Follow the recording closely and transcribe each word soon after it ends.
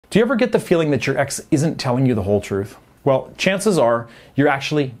Do you ever get the feeling that your ex isn't telling you the whole truth? Well, chances are you're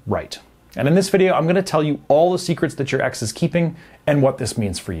actually right. And in this video, I'm going to tell you all the secrets that your ex is keeping and what this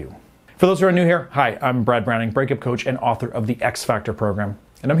means for you. For those who are new here, hi, I'm Brad Browning, breakup coach and author of the X Factor program.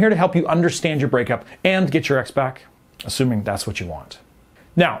 And I'm here to help you understand your breakup and get your ex back, assuming that's what you want.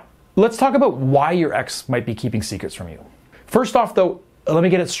 Now, let's talk about why your ex might be keeping secrets from you. First off, though, let me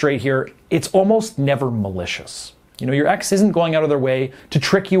get it straight here. It's almost never malicious. Your ex isn't going out of their way to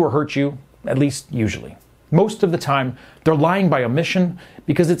trick you or hurt you, at least usually. Most of the time, they're lying by omission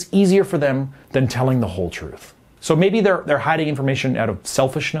because it's easier for them than telling the whole truth. So maybe they're hiding information out of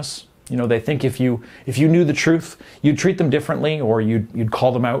selfishness. They think if you knew the truth, you'd treat them differently or you'd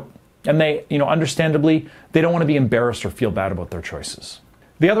call them out. And they, understandably, they don't want to be embarrassed or feel bad about their choices.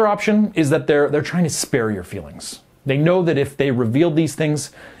 The other option is that they're trying to spare your feelings. They know that if they revealed these things,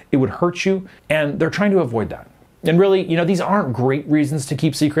 it would hurt you, and they're trying to avoid that. And really, these aren't great reasons to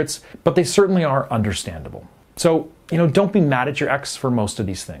keep secrets, but they certainly are understandable. So, don't be mad at your ex for most of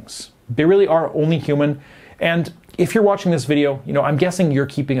these things. They really are only human. And if you're watching this video, I'm guessing you're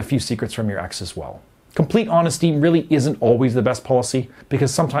keeping a few secrets from your ex as well. Complete honesty really isn't always the best policy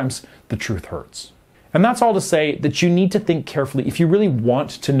because sometimes the truth hurts. And that's all to say that you need to think carefully if you really want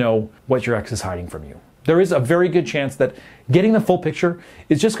to know what your ex is hiding from you. There is a very good chance that getting the full picture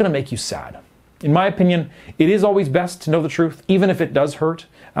is just going to make you sad. In my opinion, it is always best to know the truth, even if it does hurt,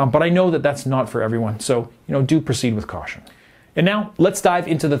 but I know that that's not for everyone, so do proceed with caution. And now, let's dive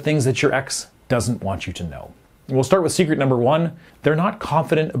into the things that your ex doesn't want you to know. And we'll start with secret number 1. They're not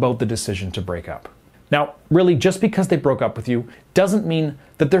confident about the decision to break up. Now, really, just because they broke up with you doesn't mean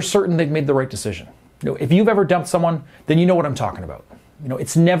that they're certain they've made the right decision. If you've ever dumped someone, then you know what I'm talking about.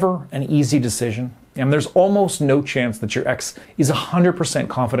 It's never an easy decision, and there's almost no chance that your ex is 100%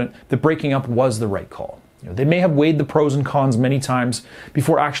 confident that breaking up was the right call. They may have weighed the pros and cons many times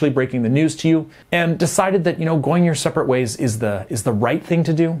before actually breaking the news to you and decided that, going your separate ways is the right thing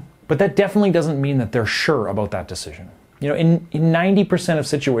to do, but that definitely doesn't mean that they're sure about that decision. In 90% of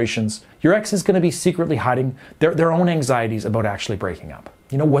situations, your ex is going to be secretly hiding their own anxieties about actually breaking up.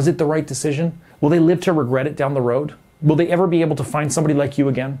 Was it the right decision? Will they live to regret it down the road? Will they ever be able to find somebody like you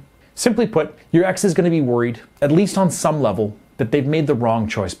again? Simply put, your ex is going to be worried, at least on some level, that they've made the wrong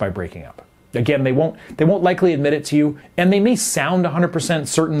choice by breaking up. Again, they won't likely admit it to you, and they may sound 100%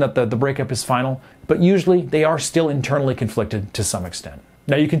 certain that the breakup is final, but usually they are still internally conflicted to some extent.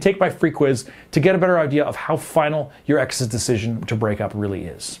 Now, you can take my free quiz to get a better idea of how final your ex's decision to break up really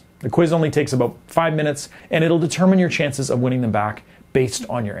is. The quiz only takes about 5 minutes, and it'll determine your chances of winning them back based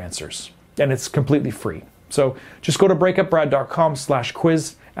on your answers. And it's completely free. So just go to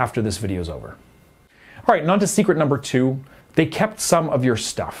breakupbrad.com/quiz after this video is over. All right, and on to secret number 2. They kept some of your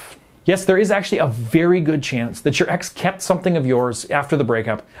stuff. Yes, there is actually a very good chance that your ex kept something of yours after the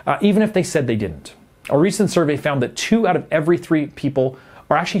breakup, even if they said they didn't. A recent survey found that 2 out of every 3 people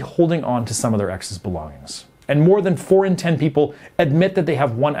are actually holding on to some of their ex's belongings. And more than 4 in 10 people admit that they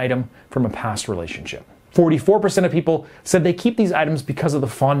have one item from a past relationship. 44% of people said they keep these items because of the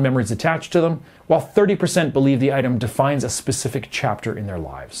fond memories attached to them, while 30% believe the item defines a specific chapter in their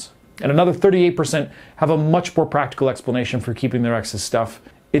lives. And another 38% have a much more practical explanation for keeping their ex's stuff.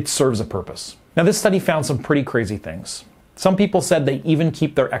 It serves a purpose. Now, this study found some pretty crazy things. Some people said they even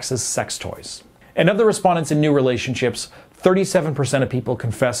keep their ex's sex toys. And of the respondents in new relationships, 37% of people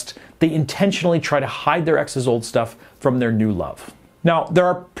confessed they intentionally try to hide their ex's old stuff from their new love. Now, there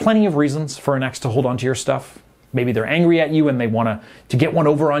are plenty of reasons for an ex to hold on to your stuff. Maybe they're angry at you and they want to get one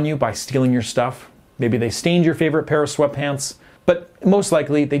over on you by stealing your stuff. Maybe they stained your favorite pair of sweatpants. But most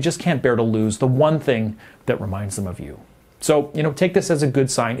likely, they just can't bear to lose the one thing that reminds them of you. So, take this as a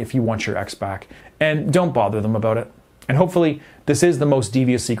good sign if you want your ex back, and don't bother them about it. And hopefully, this is the most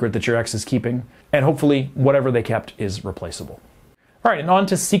devious secret that your ex is keeping, and hopefully, whatever they kept is replaceable. All right, and on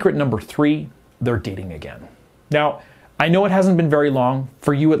to secret number 3, they're dating again. Now, I know it hasn't been very long,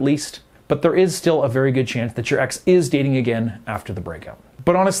 for you at least, but there is still a very good chance that your ex is dating again after the breakup.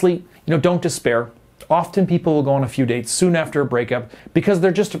 But honestly, don't despair. Often people will go on a few dates soon after a breakup because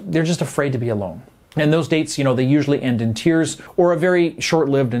they're just afraid to be alone. And those dates, they usually end in tears or a very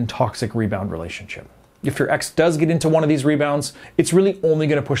short-lived and toxic rebound relationship. If your ex does get into one of these rebounds, it's really only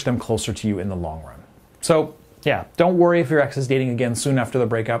going to push them closer to you in the long run. So, yeah, don't worry if your ex is dating again soon after the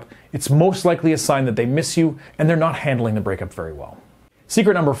breakup. It's most likely a sign that they miss you and they're not handling the breakup very well.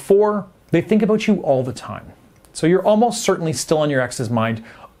 Secret number 4, they think about you all the time. So you're almost certainly still on your ex's mind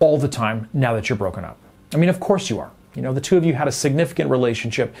all the time now that you're broken up. I mean, of course you are. The 2 of you had a significant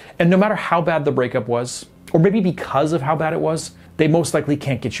relationship, and no matter how bad the breakup was, or maybe because of how bad it was, they most likely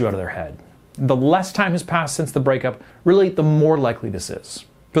can't get you out of their head. The less time has passed since the breakup, really, the more likely this is.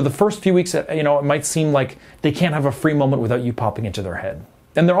 For the first few weeks, it might seem like they can't have a free moment without you popping into their head.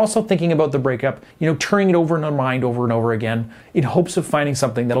 And they're also thinking about the breakup, turning it over in their mind over and over again in hopes of finding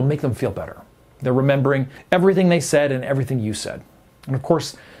something that'll make them feel better. They're remembering everything they said and everything you said. And of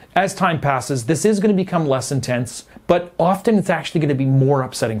course, as time passes, this is going to become less intense, but often it's actually going to be more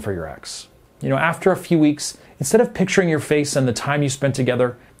upsetting for your ex. After a few weeks, instead of picturing your face and the time you spent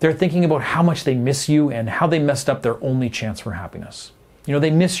together, they're thinking about how much they miss you and how they messed up their only chance for happiness.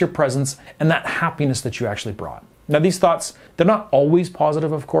 They miss your presence and that happiness that you actually brought. Now, these thoughts, they're not always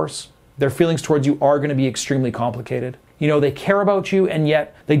positive, of course. Their feelings towards you are going to be extremely complicated. They care about you, and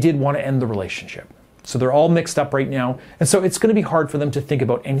yet they did want to end the relationship. So they're all mixed up right now, and so it's going to be hard for them to think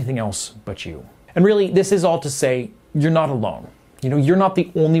about anything else but you. And really, this is all to say, you're not alone. You're not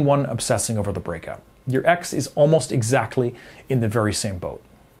the only one obsessing over the breakup. Your ex is almost exactly in the very same boat.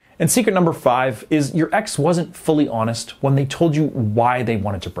 And secret number 5 is your ex wasn't fully honest when they told you why they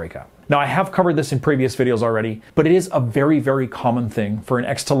wanted to break up. Now, I have covered this in previous videos already, but it is a very, very common thing for an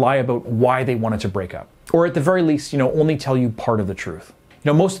ex to lie about why they wanted to break up. Or at the very least, only tell you part of the truth.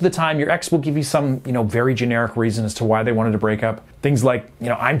 Most of the time, your ex will give you some, very generic reason as to why they wanted to break up. Things like,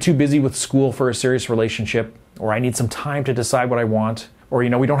 I'm too busy with school for a serious relationship, or I need some time to decide what I want, or,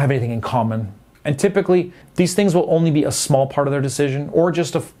 we don't have anything in common. And typically, these things will only be a small part of their decision, or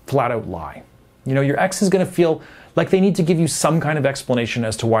just a flat-out lie. Your ex is going to feel like they need to give you some kind of explanation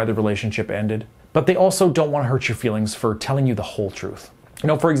as to why the relationship ended, but they also don't want to hurt your feelings for telling you the whole truth.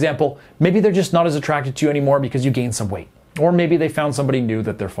 For example, maybe they're just not as attracted to you anymore because you gained some weight. Or maybe they found somebody new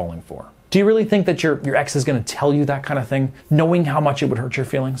that they're falling for. Do you really think that your ex is going to tell you that kind of thing, knowing how much it would hurt your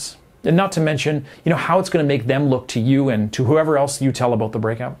feelings? And not to mention, how it's going to make them look to you and to whoever else you tell about the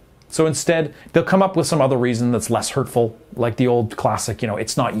breakup. So instead, they'll come up with some other reason that's less hurtful, like the old classic,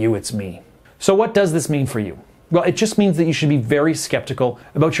 it's not you, it's me. So what does this mean for you? Well, it just means that you should be very skeptical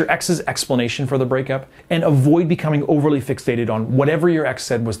about your ex's explanation for the breakup and avoid becoming overly fixated on whatever your ex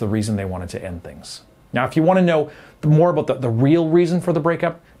said was the reason they wanted to end things. Now, if you want to know more about the real reason for the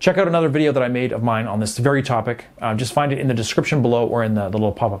breakup, check out another video that I made of mine on this very topic. Just find it in the description below or in the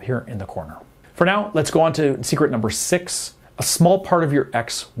little pop-up here in the corner. For now, let's go on to secret number 6. A small part of your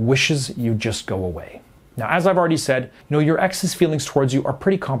ex wishes you just go away. Now, as I've already said, your ex's feelings towards you are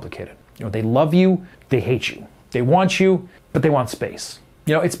pretty complicated. They love you, they hate you. They want you, but they want space.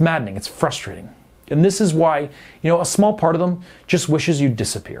 It's maddening, it's frustrating. And this is why, a small part of them just wishes you'd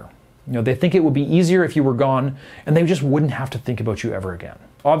disappear. They think it would be easier if you were gone, and they just wouldn't have to think about you ever again.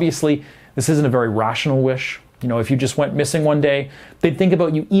 Obviously, this isn't a very rational wish. If you just went missing one day, they'd think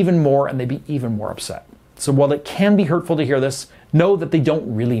about you even more, and they'd be even more upset. So while it can be hurtful to hear this, know that they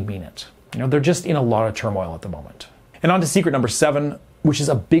don't really mean it. They're just in a lot of turmoil at the moment. And on to secret number 7, which is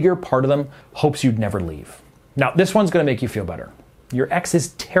a bigger part of them hopes you'd never leave. Now, this one's going to make you feel better. Your ex is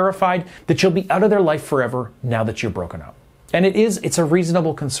terrified that you'll be out of their life forever now that you're broken up. And it's a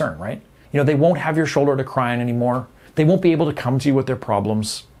reasonable concern, right? They won't have your shoulder to cry on anymore. They won't be able to come to you with their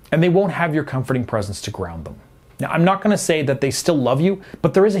problems. And they won't have your comforting presence to ground them. Now, I'm not going to say that they still love you,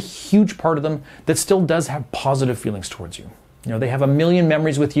 but there is a huge part of them that still does have positive feelings towards you. They have a million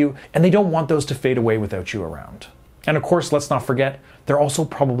memories with you, and they don't want those to fade away without you around. And of course, let's not forget, they're also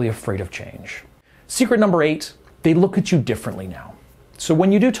probably afraid of change. Secret number 8, they look at you differently now. So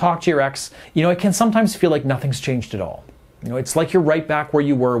when you do talk to your ex, it can sometimes feel like nothing's changed at all. It's like you're right back where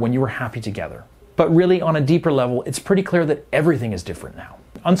you were when you were happy together. But really, on a deeper level, it's pretty clear that everything is different now.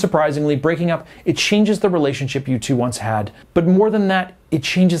 Unsurprisingly, breaking up, it changes the relationship you two once had, but more than that, it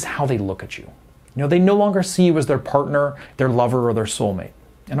changes how they look at you. They no longer see you as their partner, their lover, or their soulmate.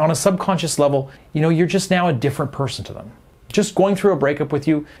 And on a subconscious level, you're just now a different person to them. Just going through a breakup with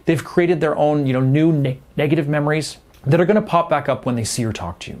you, they've created their own, new negative memories that are going to pop back up when they see or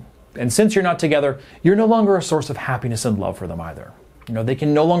talk to you. And since you're not together, you're no longer a source of happiness and love for them either. They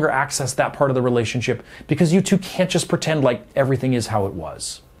can no longer access that part of the relationship because you two can't just pretend like everything is how it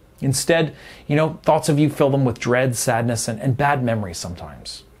was. Instead, thoughts of you fill them with dread, sadness, and bad memories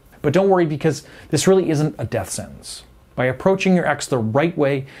sometimes. But don't worry, because this really isn't a death sentence. By approaching your ex the right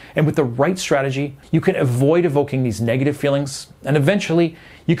way and with the right strategy, you can avoid evoking these negative feelings, and eventually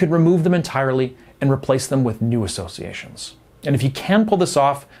you can remove them entirely and replace them with new associations. And if you can pull this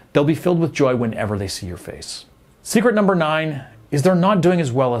off, they'll be filled with joy whenever they see your face. Secret number 9 is they're not doing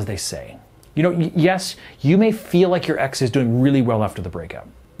as well as they say. Yes, you may feel like your ex is doing really well after the breakup.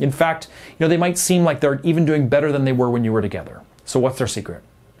 In fact, they might seem like they're even doing better than they were when you were together. So what's their secret?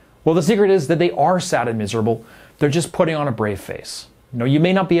 Well, the secret is that they are sad and miserable. They're just putting on a brave face. You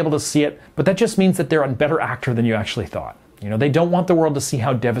may not be able to see it, but that just means that they're a better actor than you actually thought. They don't want the world to see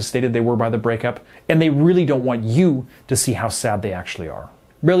how devastated they were by the breakup, and they really don't want you to see how sad they actually are.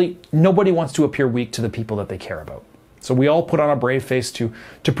 Really, nobody wants to appear weak to the people that they care about. So we all put on a brave face to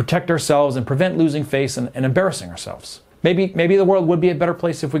protect ourselves and prevent losing face and embarrassing ourselves. Maybe the world would be a better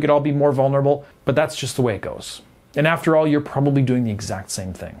place if we could all be more vulnerable, but that's just the way it goes. And after all, you're probably doing the exact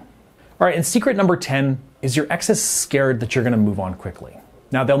same thing. All right, and secret number 10 is your ex is scared that you're going to move on quickly.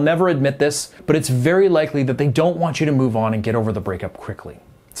 Now, they'll never admit this, but it's very likely that they don't want you to move on and get over the breakup quickly.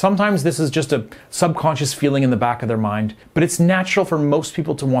 Sometimes this is just a subconscious feeling in the back of their mind, but it's natural for most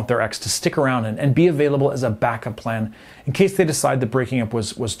people to want their ex to stick around and be available as a backup plan in case they decide that breaking up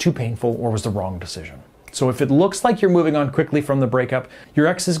was too painful or was the wrong decision. So if it looks like you're moving on quickly from the breakup, your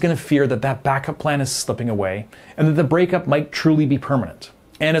ex is going to fear that that backup plan is slipping away and that the breakup might truly be permanent.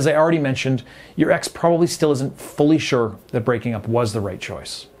 And as I already mentioned, your ex probably still isn't fully sure that breaking up was the right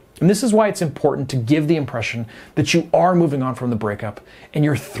choice. And this is why it's important to give the impression that you are moving on from the breakup and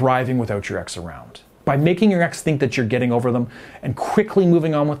you're thriving without your ex around. By making your ex think that you're getting over them and quickly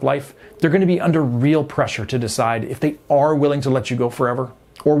moving on with life, they're going to be under real pressure to decide if they are willing to let you go forever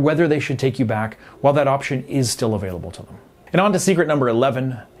or whether they should take you back while that option is still available to them. And on to secret number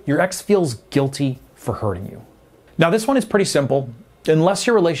 11, your ex feels guilty for hurting you. Now this one is pretty simple. Unless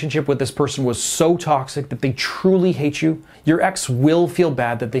your relationship with this person was so toxic that they truly hate you, your ex will feel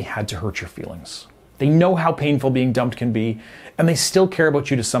bad that they had to hurt your feelings. They know how painful being dumped can be, and they still care about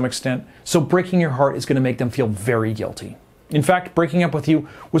you to some extent, so breaking your heart is going to make them feel very guilty. In fact, breaking up with you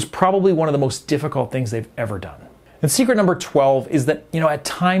was probably one of the most difficult things they've ever done. And secret number 12 is that, at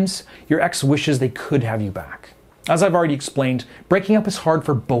times, your ex wishes they could have you back. As I've already explained, breaking up is hard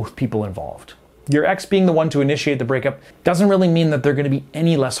for both people involved. Your ex being the one to initiate the breakup doesn't really mean that they're going to be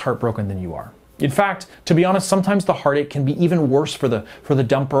any less heartbroken than you are. In fact, to be honest, sometimes the heartache can be even worse for the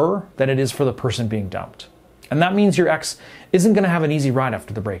dumper than it is for the person being dumped. And that means your ex isn't going to have an easy ride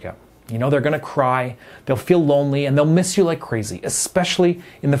after the breakup. They're going to cry, they'll feel lonely, and they'll miss you like crazy, especially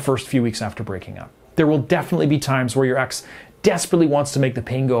in the first few weeks after breaking up. There will definitely be times where your ex desperately wants to make the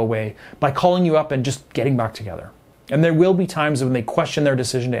pain go away by calling you up and just getting back together. And there will be times when they question their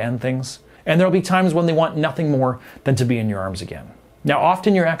decision to end things. And there'll be times when they want nothing more than to be in your arms again. Now,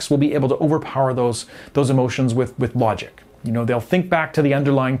 often your ex will be able to overpower those emotions with logic. They'll think back to the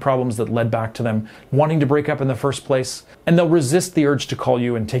underlying problems that led back to them wanting to break up in the first place, and they'll resist the urge to call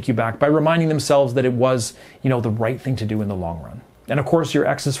you and take you back by reminding themselves that it was, the right thing to do in the long run. And of course, your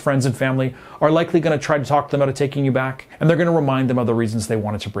ex's friends and family are likely going to try to talk them out of taking you back, and they're going to remind them of the reasons they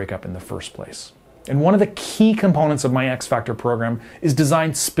wanted to break up in the first place. And one of the key components of my X Factor program is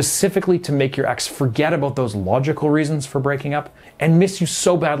designed specifically to make your ex forget about those logical reasons for breaking up and miss you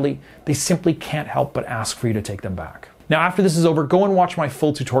so badly they simply can't help but ask for you to take them back. Now, after this is over, go and watch my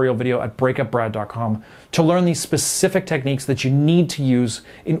full tutorial video at breakupbrad.com to learn these specific techniques that you need to use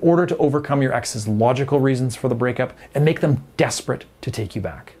in order to overcome your ex's logical reasons for the breakup and make them desperate to take you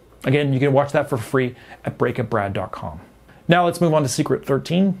back. Again, you can watch that for free at breakupbrad.com. Now let's move on to secret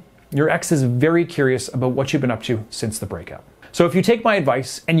 13. Your ex is very curious about what you've been up to since the breakup. So if you take my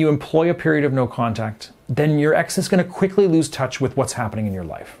advice and you employ a period of no contact, then your ex is going to quickly lose touch with what's happening in your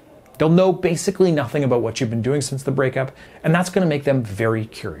life. They'll know basically nothing about what you've been doing since the breakup, and that's going to make them very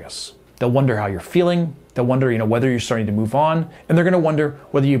curious. They'll wonder how you're feeling, they'll wonder, whether you're starting to move on, and they're going to wonder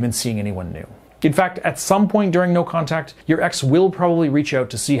whether you've been seeing anyone new. In fact, at some point during no contact, your ex will probably reach out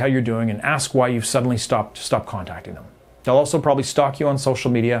to see how you're doing and ask why you've suddenly stopped contacting them. They'll also probably stalk you on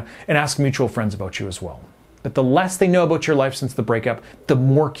social media and ask mutual friends about you as well. But the less they know about your life since the breakup, the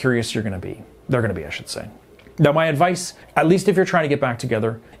more curious you're going to be. They're going to be, I should say. Now, my advice, at least if you're trying to get back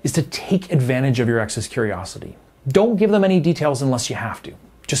together, is to take advantage of your ex's curiosity. Don't give them any details unless you have to.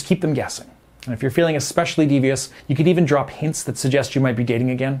 Just keep them guessing. And if you're feeling especially devious, you could even drop hints that suggest you might be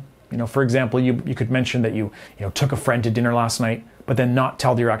dating again. For example, you could mention that you took a friend to dinner last night, but then not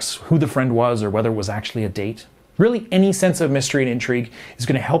tell your ex who the friend was or whether it was actually a date. Really, any sense of mystery and intrigue is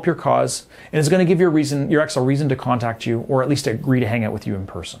going to help your cause and is going to give your ex a reason to contact you or at least agree to hang out with you in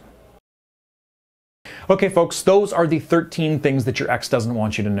person. Okay, folks, those are the 13 things that your ex doesn't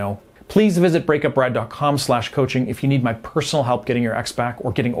want you to know. Please visit breakupbrad.com/coaching if you need my personal help getting your ex back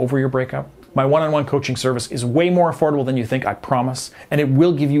or getting over your breakup. My one-on-one coaching service is way more affordable than you think, I promise, and it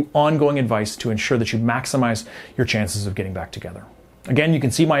will give you ongoing advice to ensure that you maximize your chances of getting back together. Again, you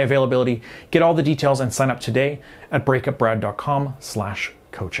can see my availability, get all the details, and sign up today at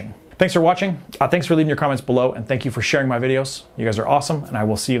breakupbrad.com/coaching. Thanks for watching. Thanks for leaving your comments below, and thank you for sharing my videos. You guys are awesome, and I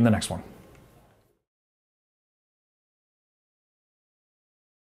will see you in the next one.